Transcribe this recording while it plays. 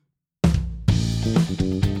What's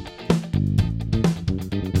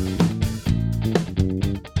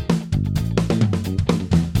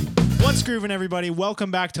groovin', everybody? Welcome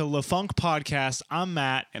back to Le Funk Podcast. I'm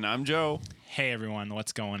Matt. And I'm Joe. Hey, everyone.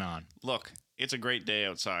 What's going on? Look, it's a great day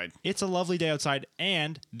outside. It's a lovely day outside,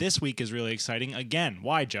 and this week is really exciting. Again,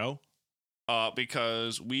 why, Joe?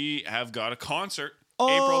 Because we have got a concert, Oh!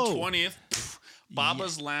 April 20th,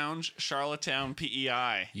 Baba's Lounge, Charlottetown,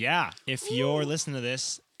 PEI. Yeah, if you're listening to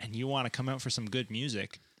this and you want to come out for some good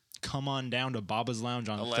music, come on down to Baba's Lounge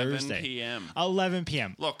on 11 Thursday. p.m. 11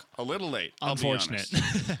 p.m. Look, a little late. Unfortunate. I'll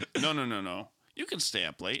be honest. No. You can stay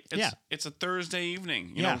up late. It's a Thursday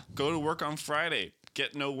evening. You know, go to work on Friday.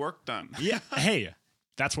 Get no work done. Yeah. Hey,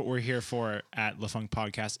 that's what we're here for at Le Funk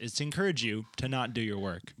Podcast, is to encourage you to not do your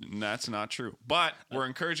work. That's not true. But we're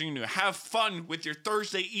encouraging you to have fun with your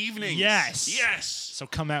Thursday evenings. Yes. So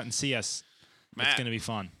come out and see us. Matt, it's going to be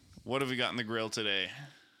fun. What have we got in the grill today?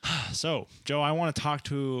 So, Joe, I want to talk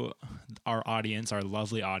to our audience, our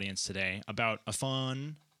lovely audience today, about a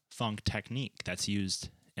fun funk technique that's used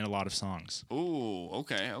in a lot of songs. Ooh,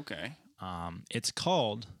 okay. It's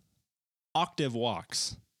called OCTAVE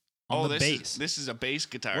WALKS on the bass. This is a bass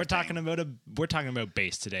guitar. We're talking about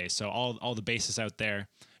bass today. So all the bassists out there,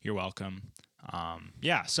 you're welcome.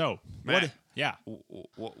 So Matt,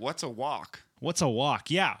 what's a walk? What's a walk?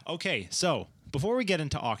 Yeah. Okay. So before we get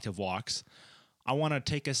into OCTAVE WALKS, I want to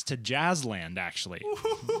take us to Jazzland. Actually,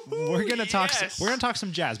 we're gonna talk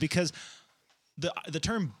some jazz, because the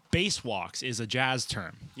term bass walks is a jazz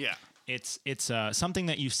term. Yeah, it's something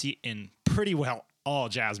that you see in pretty well all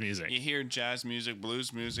jazz music. You hear jazz music,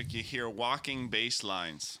 blues music. You hear walking bass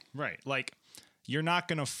lines. Right. Like you're not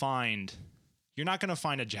gonna find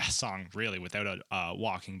a jazz song really without a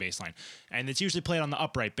walking bass line, and it's usually played on the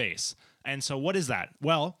upright bass. And so, what is that?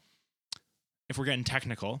 Well, if we're getting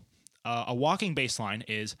technical. A walking bass line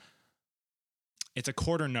it's a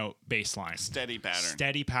quarter note bass line. Steady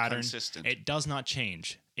pattern. Consistent. It does not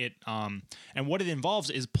change. And what it involves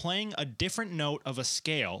is playing a different note of a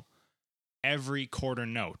scale every quarter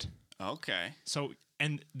note. Okay. So,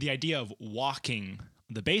 and the idea of walking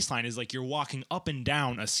the bass line is like you're walking up and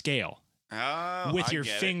down a scale with your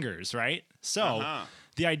fingers, right? So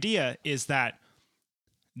the idea is that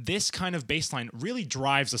this kind of bass line really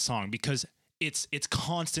drives a song because it's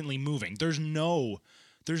constantly moving. There's no,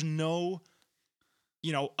 a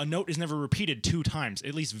note is never repeated two times,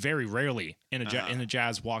 at least very rarely in a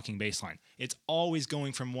jazz walking bass line. It's always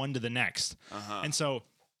going from one to the next. And so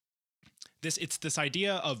it's this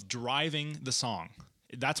idea of driving the song.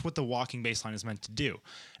 That's what the walking bass line is meant to do.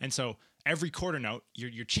 And so every quarter note,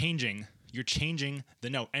 you're changing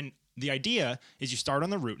the note. And the idea is you start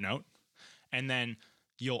on the root note, and then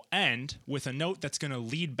you'll end with a note that's going to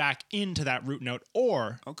lead back into that root note,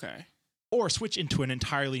 or switch into an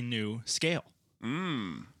entirely new scale.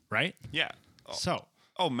 Right? Yeah.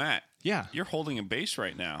 Oh, Matt. Yeah. You're holding a bass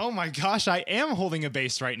right now. Oh my gosh, I am holding a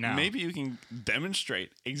bass right now. Maybe you can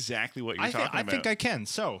demonstrate exactly what you're talking about. I think I can.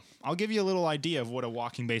 So I'll give you a little idea of what a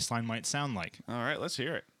walking bass line might sound like. All right, let's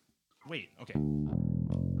hear it. Wait. Okay.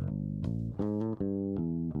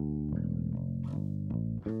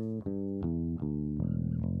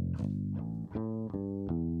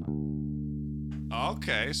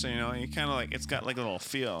 Okay, so you kind of like, it's got like a little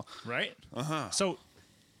feel, right? So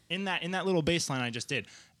in that little bass line I just did,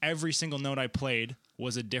 every single note I played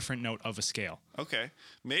was a different note of a scale. Okay,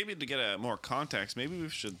 maybe to get a more context, maybe we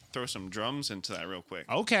should throw some drums into that real quick.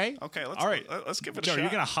 Okay. Let's give it a Joe, shot. You're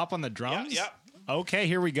gonna hop on the drums? Yeah. Okay,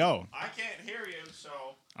 here we go. I can't hear you, so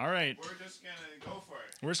all right, we're just gonna go for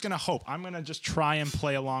it. We're just gonna hope. I'm gonna just try and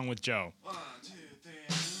play along with Joe. 1, 2, 3.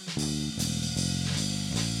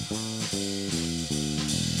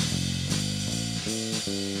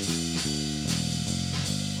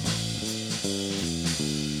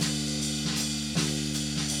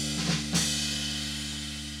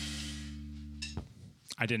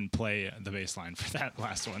 I didn't play the bass line for that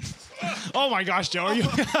last one. Oh my gosh, Joe, are you?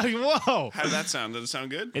 Whoa! How did that sound? Did it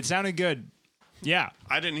sound good? It sounded good. Yeah.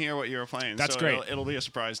 I didn't hear what you were playing. That's great. It'll be a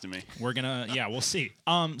surprise to me. We're gonna, we'll see.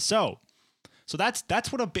 So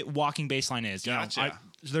that's what a walking bass line is. Gotcha.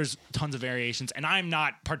 There's tons of variations, and I'm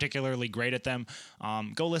not particularly great at them.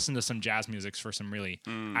 Go listen to some jazz music for some really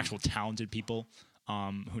actual talented people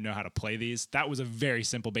who know how to play these. That was a very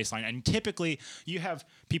simple bass line, and typically you have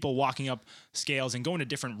people walking up scales and going to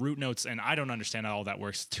different root notes, and I don't understand how all that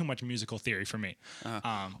works. Too much musical theory for me.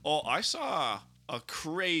 I saw a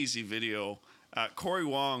crazy video. Corey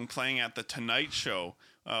Wong playing at the Tonight Show,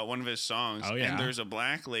 one of his songs. Oh, yeah. And there's a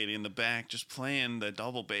black lady in the back just playing the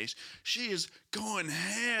double bass. She is going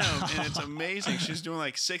ham, and it's amazing. She's doing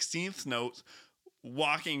like 16th notes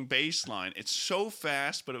walking bass line. It's so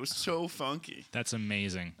fast, but it was so funky. That's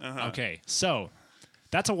amazing. Okay, so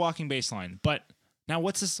that's a walking bass line. But now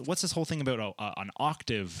what's this whole thing about an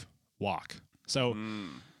octave walk? So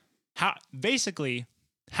how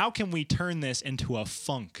can we turn this into a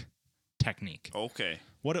funk technique? Okay.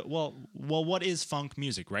 What is funk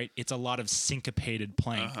music, right? It's a lot of syncopated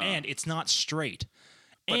playing, and it's not straight.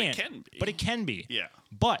 But it can be. But it can be. Yeah.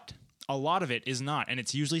 But a lot of it is not, and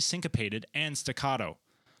it's usually syncopated and staccato.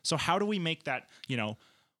 So how do we make that,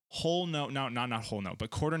 whole note, not whole note,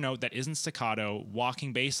 but quarter note that isn't staccato,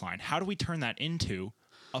 walking bass line? How do we turn that into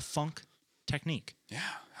a funk technique? Yeah.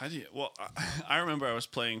 How do you? Well, I remember I was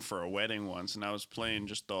playing for a wedding once, and I was playing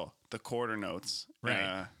just the quarter notes.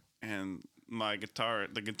 Right. And the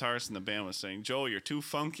guitarist in the band was saying, "Joe, you're too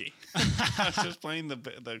funky." I was just playing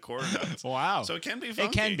the quarter notes. Wow. So it can be funky.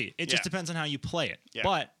 It can be. It just depends on how you play it. Yeah.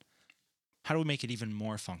 But how do we make it even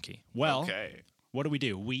more funky? Well, what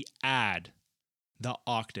do? We add the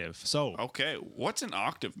octave. So okay, what's an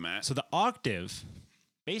octave, Matt? So the octave,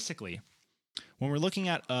 basically, when we're looking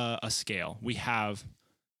at a scale, we have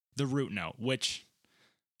the root note, which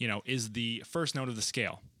is the first note of the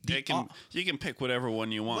scale. You can pick whatever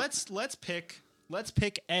one you want. Let's pick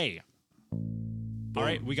A. Boom. All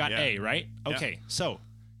right, we got A, right? Okay, so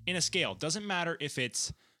in a scale, doesn't matter if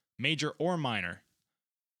it's major or minor.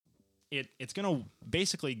 It's going to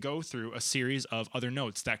basically go through a series of other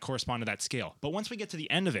notes that correspond to that scale. But once we get to the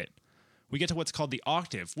end of it, we get to what's called the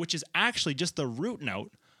octave, which is actually just the root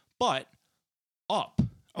note, but up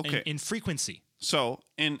in frequency. So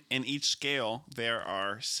in each scale, there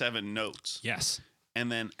are 7 notes. Yes. And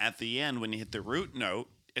then at the end, when you hit the root note,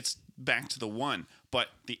 it's back to the 1. But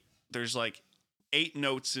there's like 8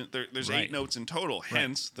 notes. There's 8 notes in total.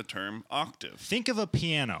 Hence the term octave. Think of a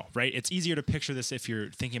piano, right? It's easier to picture this if you're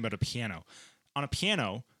thinking about a piano. On a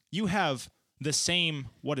piano, you have the same.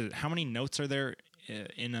 What is it? How many notes are there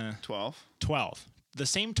in a 12? 12. The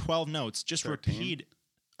same 12 notes. Just 13? repeat.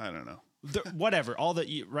 I don't know. Whatever. All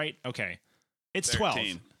the right. Okay. It's 13.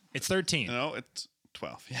 12. It's 13. No, it's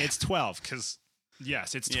 12. Yeah. It's 12 because.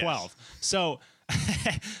 Yes, it's 12. So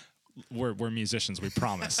we're musicians, we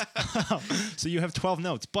promise. So you have 12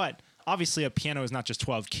 notes, but obviously a piano is not just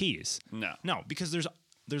 12 keys. No, because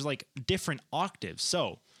there's like different octaves.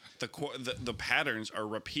 So the patterns are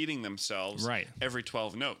repeating themselves every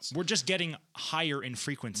 12 notes. We're just getting higher in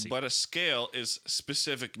frequency. But a scale is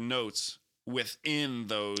specific notes within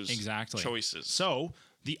those choices. So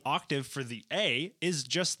the octave for the A is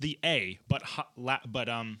just the A, but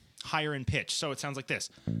higher in pitch. So it sounds like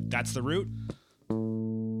this. That's the root.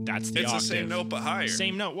 That's the octave. It's the same note, but higher.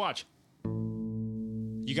 Same note. Watch.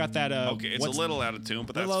 You got that. Okay, it's a little out of tune,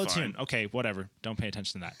 but that's fine. Tune. Okay, whatever. Don't pay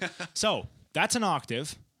attention to that. So that's an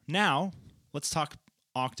octave. Now let's talk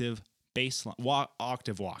octave bass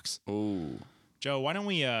octave walks. Oh, Joe, why don't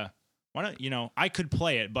I could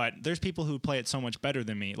play it, but there's people who play it so much better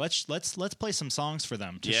than me. Let's play some songs for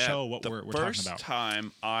them to show what we're talking about. The first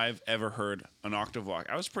time I've ever heard an octave walk,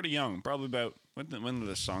 I was pretty young, probably about when did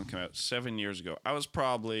this song come out? 7 years ago. I was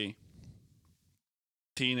probably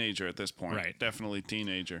teenager at this point. Right. Definitely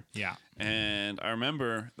teenager. Yeah. And I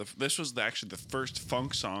remember this was actually the first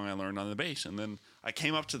funk song I learned on the bass. And then I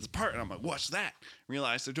came up to the part and I'm like, what's that?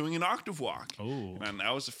 Realized they're doing an octave walk. Oh. And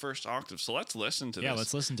that was the first octave. So let's listen to this. Yeah,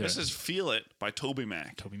 let's listen to this. This is Feel It by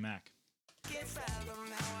TobyMac. TobyMac.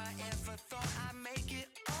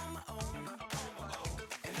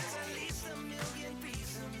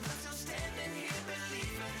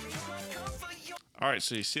 All right,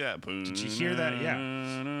 so you see that? Did you hear that?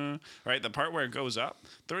 Yeah. Right, the part where it goes up,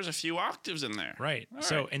 there's a few octaves in there. Right.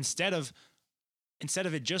 So instead of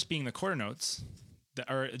it just being the quarter notes,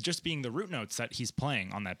 or just being the root notes that he's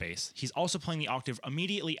playing on that bass, he's also playing the octave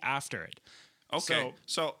immediately after it. Okay.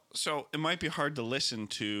 So it might be hard to listen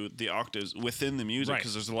to the octaves within the music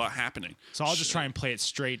because there's a lot happening. So I'll just try and play it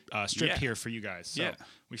stripped here for you guys. So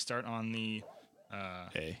we start on the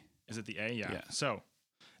A. Is it the A? Yeah. So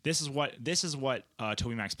this is what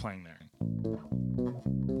TobyMac's playing there.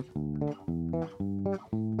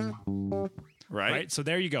 Right. So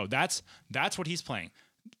there you go. That's what he's playing.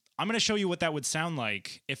 I'm going to show you what that would sound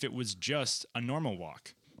like if it was just a normal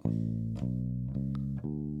walk.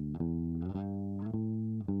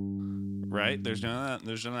 Right. There's none of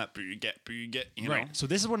that. But you get. You know? So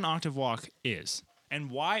this is what an octave walk is, and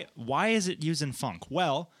why is it used in funk?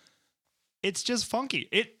 Well, it's just funky.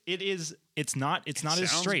 It is. It's not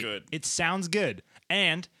as straight. Good. It sounds good,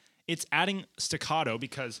 and it's adding staccato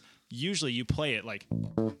because usually you play it like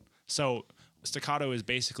so. Staccato is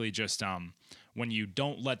basically just when you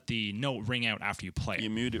don't let the note ring out after you play it. You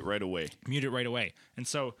mute it right away. And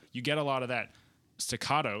so you get a lot of that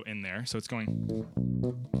staccato in there, so it's going.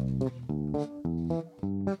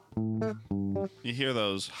 You hear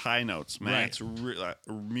those high notes, man. Right. It's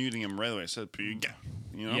muting them right away. So, you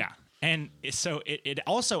know? Yeah. And so it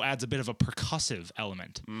also adds a bit of a percussive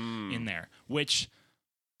element in there, which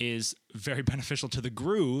is very beneficial to the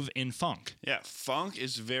groove in funk. Yeah, funk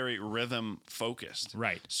is very rhythm focused.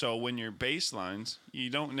 Right. So when you're bass lines, you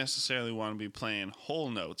don't necessarily want to be playing whole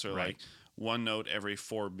notes or like one note every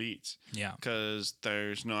 4 beats. Yeah. Because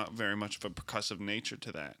there's not very much of a percussive nature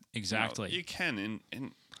to that. Exactly. You can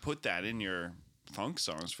put that in your funk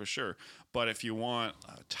songs for sure. But if you want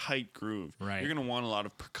a tight groove, you're going to want a lot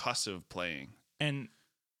of percussive playing. And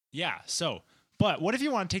yeah, but what if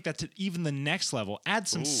you want to take that to even the next level? Add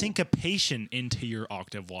some syncopation into your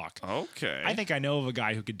octave walk. Okay. I think I know of a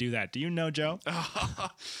guy who could do that. Do you know, Joe?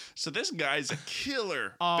 So this guy's a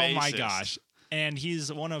killer bassist. My bassist. gosh. And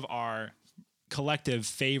he's one of our collective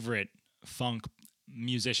favorite funk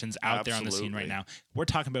musicians out there on the scene right now. We're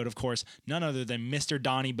talking about, of course, none other than Mr.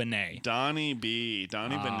 Donny Benét. Donny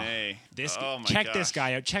Benét. Check this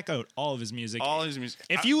guy out. Check out all of his music.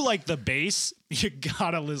 If you like the bass, you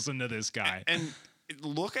gotta listen to this guy. And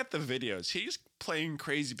look at the videos. He's playing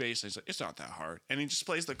crazy bass. He's like, it's not that hard. And he just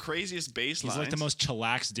plays the craziest bass lines. He's like the most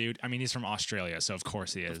chillax dude. I mean, he's from Australia, so of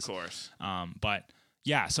course he is. Of course. But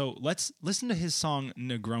yeah, so let's listen to his song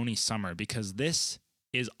Negroni Summer, because this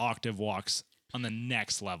is octave walks on the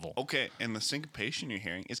next level. Okay, and the syncopation you're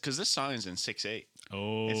hearing is because this song is in 6/8.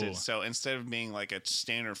 Oh. So instead of being like a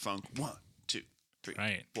standard funk 1, 2, 3,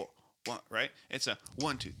 4, 1, right? It's a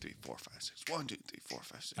 1, 2, 3, 4, 5, 6. 1, 2, 3, 4,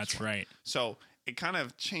 5, 6. That's 1. right. So it kind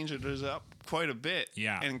of changes it up quite a bit.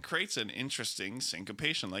 Yeah. And creates an interesting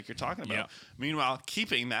syncopation like you're talking about. Yep. Meanwhile,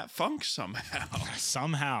 keeping that funk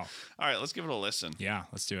somehow. All right, let's give it a listen. Yeah,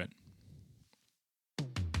 let's do it.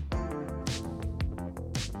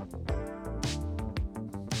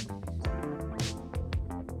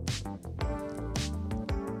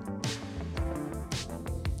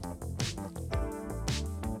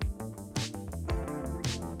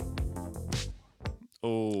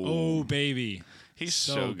 Oh, baby. He's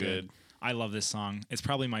so good. I love this song. It's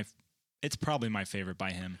probably my favorite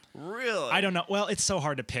by him. Really? I don't know. Well, it's so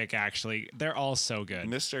hard to pick, actually. They're all so good.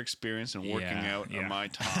 Mr. Experience and Working Out are my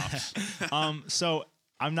tops. So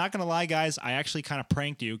I'm not gonna lie, guys. I actually kind of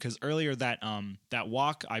pranked you, because earlier that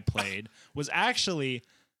walk I played was actually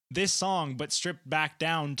this song, but stripped back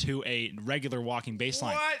down to a regular walking bass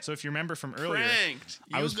line. What? So if you remember from earlier,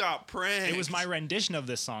 You got pranked. It was my rendition of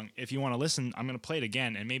this song. If you want to listen, I'm going to play it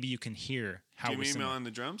again, and maybe you can hear how. Do you mean on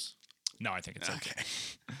the drums? No, I think it's okay.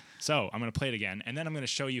 So I'm going to play it again, and then I'm going to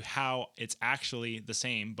show you how it's actually the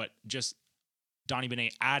same, but just Donny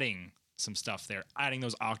Benét adding some stuff there, adding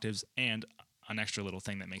those octaves and an extra little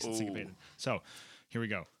thing that makes it syncopated. So here we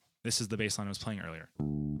go. This is the bass line I was playing earlier.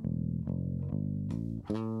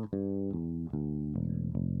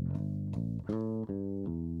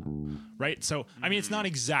 Right? So, I mean, it's not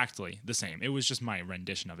exactly the same. It was just my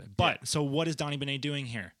rendition of it. But, so what is Donny Benét doing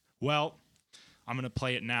here? Well, I'm going to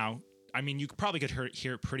play it now. I mean, you probably could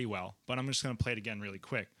hear it pretty well, but I'm just going to play it again really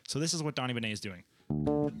quick. So this is what Donny Benét is doing.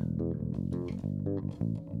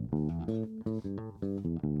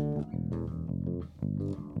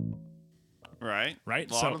 Right?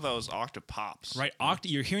 Right? A lot of those octave pops. Right?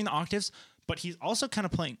 You're hearing the octaves, but he's also kind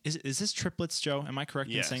of playing. Is this triplets, Joe? Am I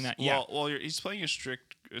correct in saying that? Well, he's playing a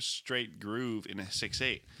straight groove in a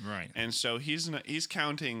 6/8. Right. And so he's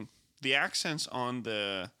counting the accents on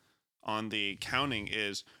the counting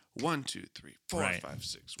is 1, 2, 3, 4, 5,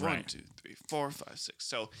 6. 1, 2, 3, 4, 5, 6.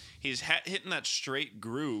 So he's hitting that straight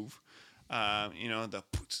groove. The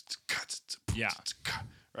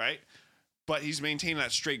right. But he's maintaining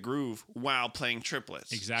that straight groove while playing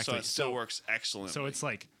triplets. Exactly. So it still works excellently. So it's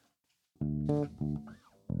like.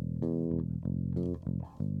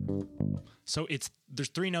 So there's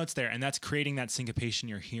 3 notes there, and that's creating that syncopation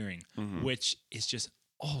you're hearing, which is just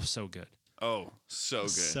so good. Oh, so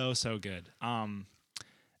good. So good.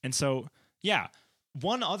 And so, yeah,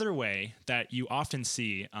 one other way that you often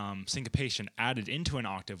see syncopation added into an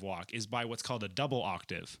octave walk is by what's called a double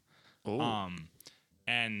octave. Oh.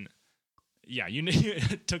 And yeah,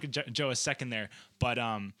 it took Joe a second there, but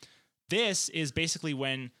this is basically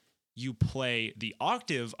when you play the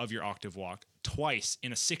octave of your octave walk twice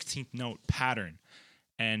in a 16th note pattern.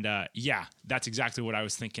 And yeah, that's exactly what I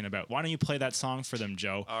was thinking about. Why don't you play that song for them,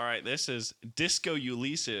 Joe? All right, this is Disco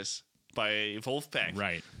Ulysses by Vulfpeck.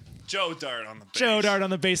 Right. Joe Dart on the bass. Joe Dart on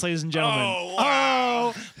the bass, ladies and gentlemen. Oh,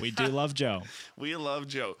 wow. We do love Joe. We love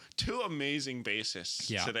Joe. 2 amazing bassists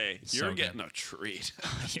today. You're getting a treat.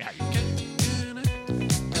 Yeah, you're getting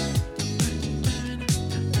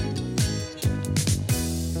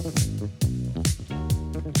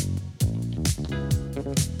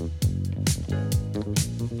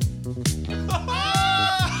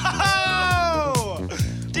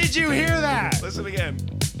again.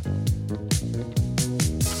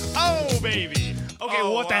 Oh, baby. Okay,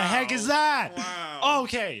 Oh, what the heck is that? Wow.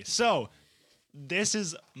 Okay, so this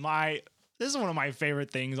is one of my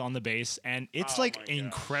favorite things on the bass, and it's Oh like my gosh.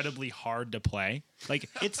 incredibly hard to play. Like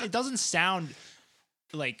it doesn't sound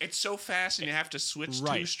like It's so fast, and you have to switch two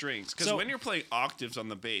Right. strings. Because So- when you're playing octaves on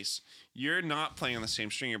the bass, you're not playing on the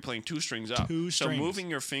same string. You're playing two strings up. Two So strings. moving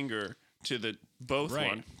your finger to the both Right.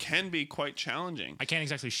 one can be quite challenging. I can't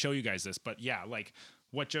exactly show you guys this, but yeah, like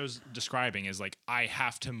what Joe's describing is like I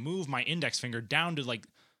have to move my index finger down to like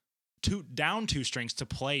two strings to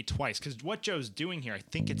play twice. Because what Joe's doing here, I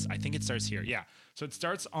think it starts here. Yeah, so it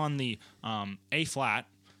starts on the A flat.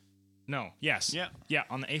 No, yes, yeah,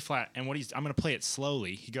 on the A flat. And I'm gonna play it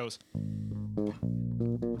slowly. He goes.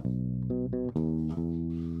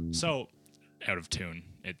 So out of tune.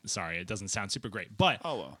 It doesn't sound super great, but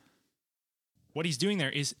Oh, well. what he's doing there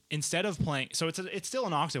is instead of playing, so it's still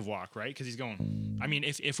an octave walk, right? Because he's going. I mean,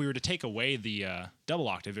 if we were to take away the double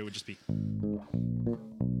octave, it would just be.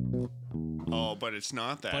 Oh, but it's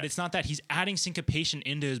not that. But it's not that. He's adding syncopation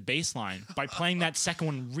into his bass line by playing that second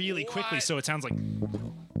one really quickly, What? so it sounds like.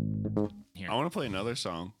 I want to play another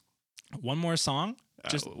song. One more song,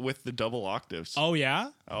 just. With the double octaves. Oh yeah.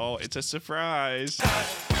 Oh, it's a surprise.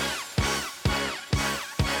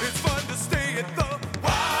 It's fun to stay at the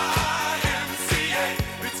YMCA.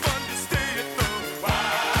 It's fun to stay at the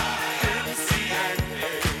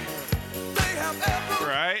YMCA. They have ever.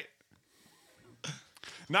 Right?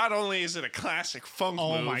 Not only is it a classic funk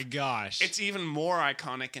Oh move, my gosh. it's even more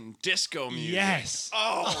iconic in disco music. Yes.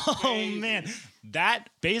 Oh, Oh baby. man, that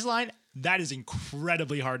bass line. That is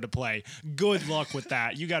incredibly hard to play. Good luck with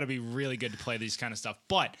that. You got to be really good to play these kind of stuff,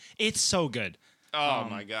 but it's so good. Oh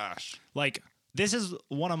my gosh. Like this is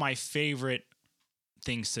one of my favorite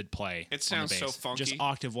things to play. It on the sounds so bass. funky. Just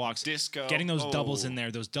octave walks, Disco. getting those doubles Oh. in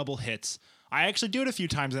there, those double hits. I actually do it a few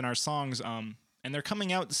times in our songs, and they're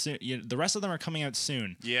coming out soon. The rest of them are coming out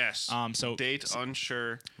soon. Yes. So Date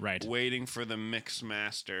unsure. Right. Waiting for the mix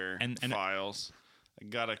master And- files.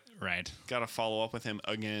 I right. gotta follow up with him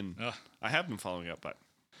again. Ugh. I have been following up, but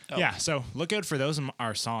Yeah. So look out for those in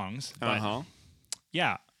our songs. But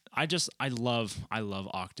yeah, I love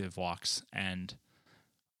octave walks, and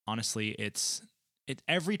honestly, it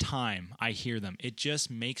every time I hear them, it just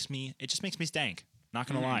makes me stank. Not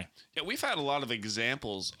gonna lie. Yeah, we've had a lot of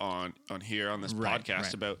examples on here on this Right, podcast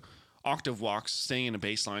right. about octave walks, staying in a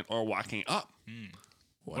bass line, or walking up.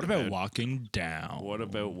 What about walking down? What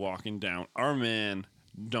about walking down? Our man,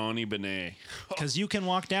 Donny Benét. Because you can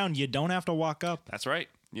walk down, you don't have to walk up. That's right.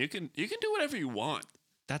 You can do whatever you want.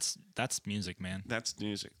 That's music, man. That's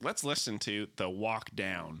music. Let's listen to the walk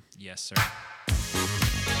down. Yes, sir.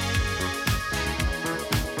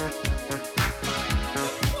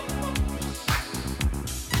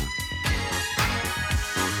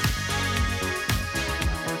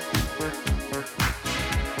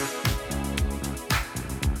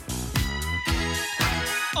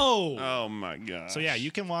 Oh. Oh my gosh. So yeah, you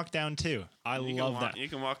can walk down too. I love that. You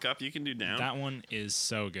can walk up, you can do down. That one is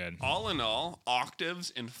so good. All in all,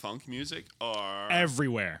 octaves in funk music are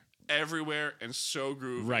Everywhere. everywhere and so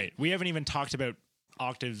groovy. Right. We haven't even talked about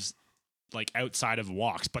octaves like outside of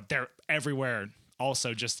walks, but they're everywhere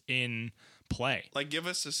also just in play. Like, give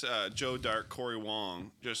us this Joe Dart, Corey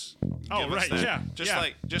Wong. Just Oh, give us right, that. yeah, Just yeah.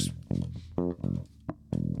 just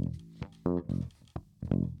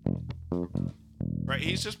right.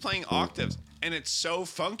 He's just playing octaves, and it's so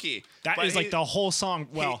funky. That But is like the whole song.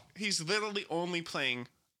 Well, he's literally only playing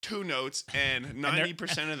two notes, and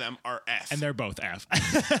 90% of them are F. and they're both F.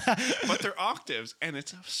 but they're octaves, and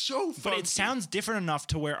it's so funky. But it sounds different enough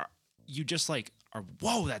to where you just like are,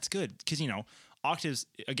 whoa, that's good. Because, octaves,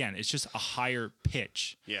 again, it's just a higher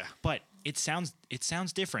pitch. Yeah. But it sounds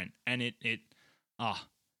different. And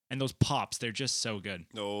and those pops, they're just so good.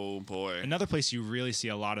 Oh boy. Another place you really see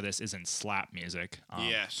a lot of this is in slap music.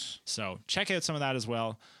 Yes. So check out some of that as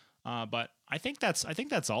well. But I think that's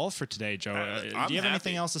all for today, Joe. I'm Do you have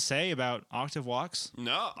anything happy. else to say about octave walks?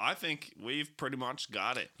 No, I think we've pretty much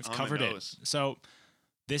got it. We've on the covered it. nose. So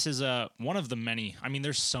this is one of the many. I mean,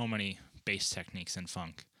 there's so many bass techniques in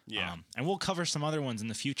funk. Yeah. And we'll cover some other ones in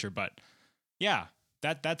the future. But yeah,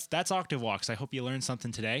 that's octave walks. I hope you learned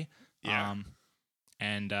something today. Yeah.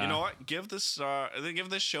 And You know what? Give this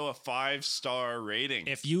show a 5-star rating.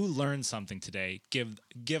 if you learned something today, give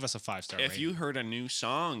us a 5-star If rating. you heard a new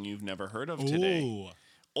song you've never heard of today, Ooh.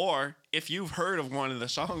 or if you've heard of one of the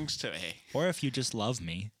songs today, Or if you just love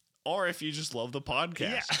me. or if you just love the podcast.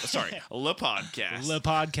 Yeah. Sorry, the podcast. The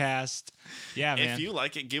podcast. Yeah, man. If you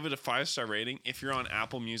like it, give it a 5-star rating. If you're on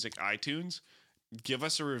Apple Music, iTunes, give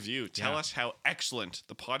us a review. Tell us how excellent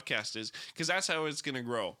the podcast is, because that's how it's going to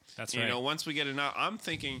grow. That's right. right. You know, once we get enough, I'm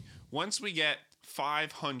thinking once we get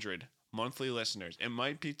 500 monthly listeners, it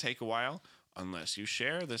might take a while. Unless you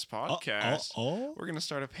share this podcast, we're going to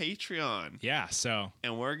start a Patreon. Yeah, so.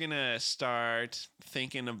 And we're going to start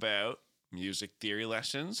thinking about music theory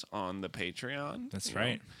lessons on the Patreon. That's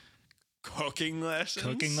right. Cooking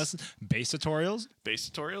lessons. Bass tutorials.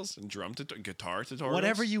 And guitar tutorials.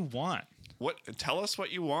 Whatever you want. Tell us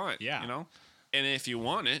what you want. Yeah. You know? And if you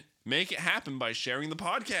want it, make it happen by sharing the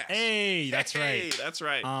podcast. Hey, that's right. That's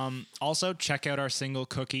right. Also, check out our single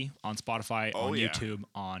Cookie on Spotify, on YouTube,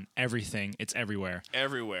 on everything. It's everywhere.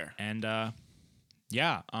 Everywhere. And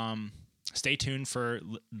stay tuned for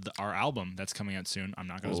our album that's coming out soon. I'm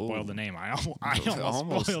not going to spoil the name. I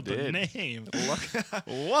almost spoiled the name.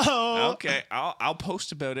 Whoa. Okay, I'll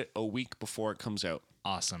post about it a week before it comes out.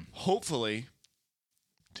 Awesome. Hopefully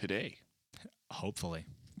today. Hopefully.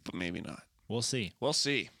 But maybe not. We'll see.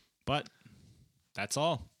 But that's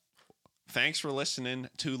all. Thanks for listening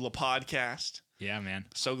to the podcast. Yeah, man.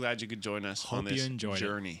 So glad you could join us on this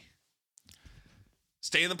journey. It.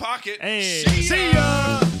 Stay in the pocket. Hey, see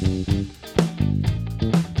ya!